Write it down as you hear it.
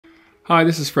Hi,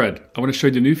 this is Fred. I want to show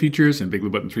you the new features in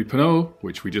BigBlueButton 3.0,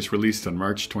 which we just released on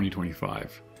March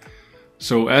 2025.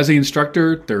 So as an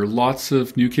instructor, there are lots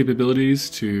of new capabilities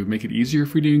to make it easier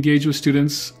for you to engage with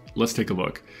students. Let's take a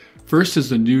look. First is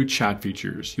the new chat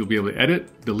features. You'll be able to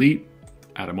edit, delete,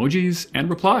 add emojis, and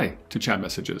reply to chat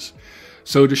messages.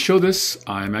 So to show this,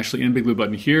 I'm actually in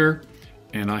BigBlueButton here,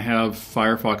 and I have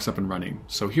Firefox up and running.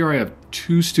 So here I have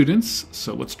two students,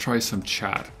 so let's try some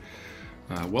chat.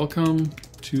 Welcome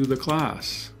to the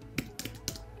class.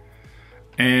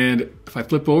 And if I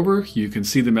flip over, you can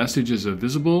see the messages are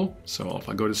visible. So if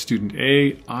I go to student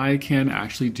A, I can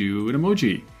actually do an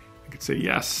emoji. I could say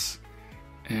yes.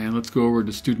 And let's go over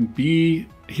to student B.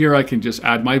 Here I can just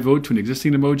add my vote to an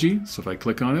existing emoji. So if I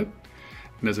click on it,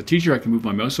 and as a teacher, I can move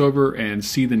my mouse over and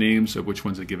see the names of which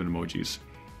ones are given emojis.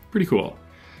 Pretty cool.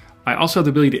 I also have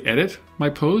the ability to edit my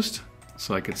post.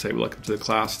 So I could say, welcome to the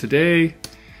class today.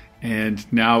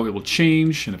 And now it will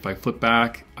change, and if I flip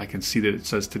back, I can see that it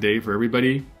says today for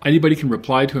everybody. Anybody can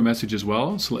reply to a message as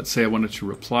well. So let's say I wanted to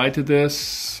reply to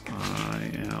this.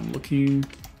 I am looking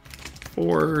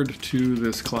forward to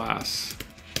this class.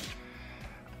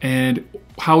 And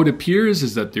how it appears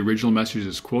is that the original message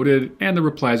is quoted and the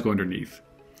replies go underneath.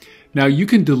 Now you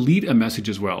can delete a message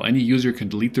as well. Any user can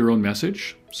delete their own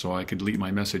message. So I can delete my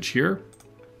message here.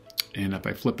 And if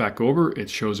I flip back over, it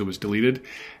shows it was deleted.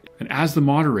 And as the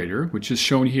moderator, which is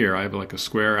shown here, I have like a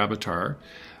square avatar,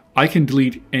 I can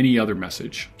delete any other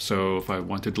message. So if I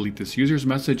want to delete this user's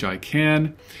message, I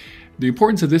can. The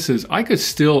importance of this is I could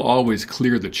still always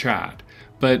clear the chat,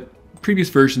 but previous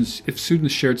versions, if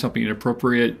students shared something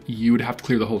inappropriate, you would have to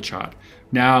clear the whole chat.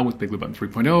 Now with BigBlueButton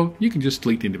 3.0, you can just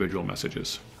delete the individual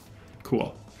messages.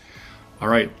 Cool. All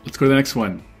right, let's go to the next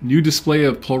one. New display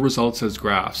of poll results as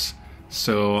graphs.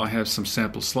 So I have some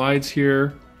sample slides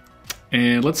here.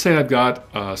 And let's say I've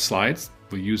got slides.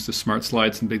 We'll use the smart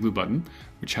slides in BigBlueButton,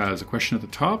 which has a question at the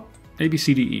top, A, B,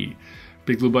 C, D, E.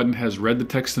 BigBlueButton has read the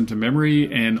text into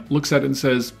memory and looks at it and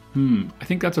says, I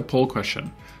think that's a poll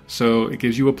question. So it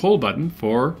gives you a poll button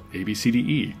for A, B, C, D,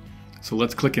 E. So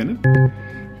let's click in it,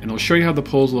 and it'll show you how the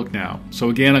polls look now. So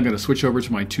again, I'm going to switch over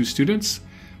to my two students.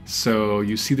 So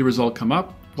you see the result come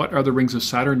up. What are the rings of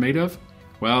Saturn made of?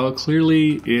 Well,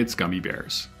 clearly it's gummy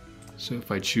bears. So if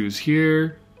I choose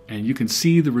here, and you can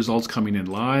see the results coming in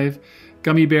live,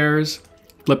 gummy bears,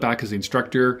 flip back as the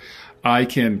instructor, I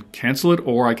can cancel it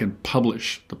or I can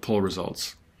publish the poll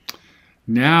results.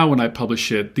 Now when I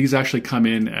publish it, these actually come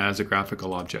in as a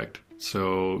graphical object.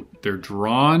 So they're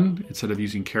drawn instead of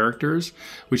using characters,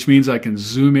 which means I can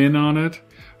zoom in on it.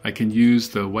 I can use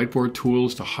the whiteboard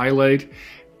tools to highlight.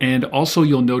 And also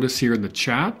you'll notice here in the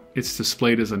chat, it's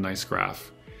displayed as a nice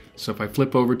graph. So if I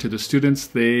flip over to the students,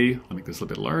 I'll make this a little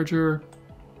bit larger.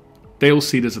 They will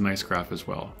see it as a nice graph as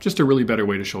well. Just a really better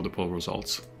way to show the poll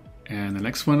results. And the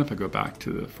next one, if I go back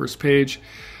to the first page,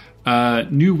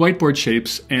 new whiteboard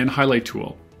shapes and highlight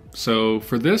tool. So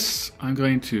for this, I'm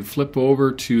going to flip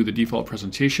over to the default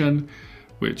presentation,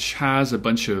 which has a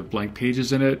bunch of blank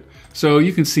pages in it. So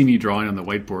you can see me drawing on the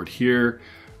whiteboard here.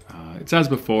 It's as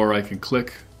before, I can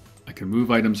click, I can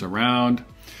move items around.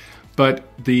 But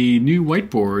the new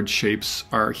whiteboard shapes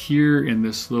are here in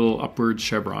this little upward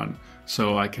chevron.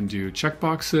 So I can do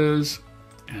checkboxes,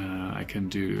 I can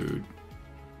do,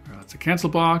 that's a cancel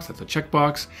box, that's a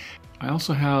checkbox. I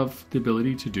also have the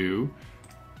ability to do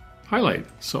highlight.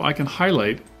 So I can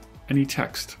highlight any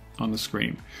text on the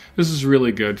screen. This is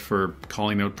really good for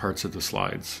calling out parts of the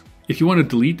slides. If you want to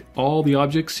delete all the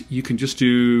objects, you can just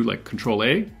do like Control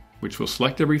A, which will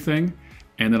select everything,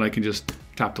 and then I can just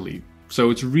tap delete. So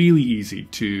it's really easy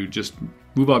to just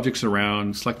move objects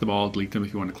around, select them all, delete them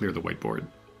if you want to clear the whiteboard.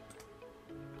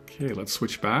 Okay, let's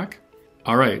switch back.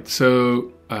 All right,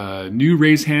 so new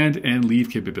raise hand and leave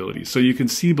capabilities. So you can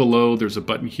see below there's a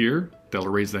button here that'll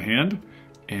raise the hand.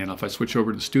 And if I switch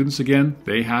over to students again,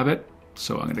 they have it.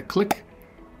 So I'm going to click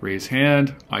raise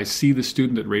hand. I see the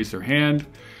student that raised their hand.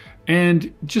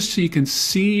 And just so you can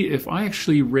see, if I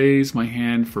actually raise my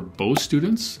hand for both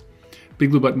students,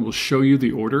 BigBlueButton will show you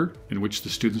the order in which the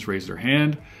students raise their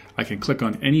hand. I can click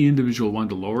on any individual one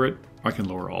to lower it, or I can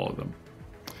lower all of them.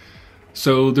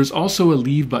 So there's also a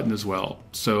leave button as well.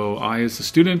 So I, as a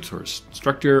student or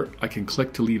instructor, I can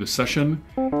click to leave a session.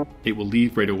 It will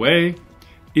leave right away.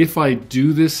 If I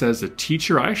do this as a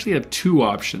teacher, I actually have two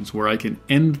options where I can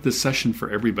end the session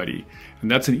for everybody. And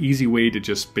that's an easy way to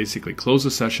just basically close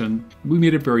the session. We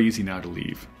made it very easy now to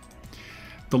leave.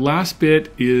 The last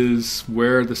bit is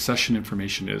where the session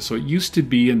information is. So it used to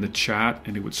be in the chat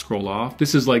and it would scroll off.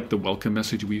 This is like the welcome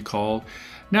message we call.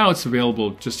 Now it's available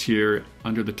just here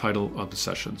under the title of the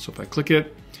session. So if I click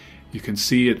it, You can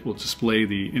see it will display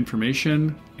the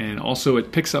information, and also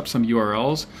it picks up some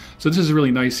URLs. So this is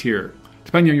really nice here.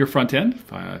 Depending on your front end,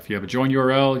 if you have a join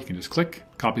URL, you can just click,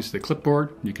 copies to the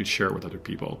clipboard, you can share it with other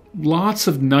people. Lots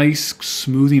of nice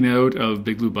smoothing out of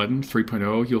BigBlueButton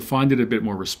 3.0. You'll find it a bit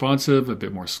more responsive, a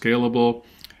bit more scalable.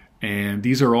 And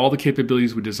these are all the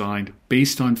capabilities we designed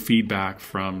based on feedback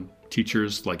from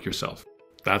teachers like yourself.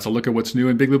 That's a look at what's new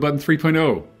in BigBlueButton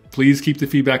 3.0. Please keep the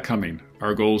feedback coming.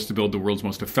 Our goal is to build the world's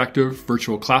most effective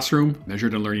virtual classroom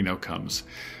measured in learning outcomes.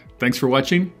 Thanks for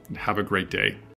watching and have a great day.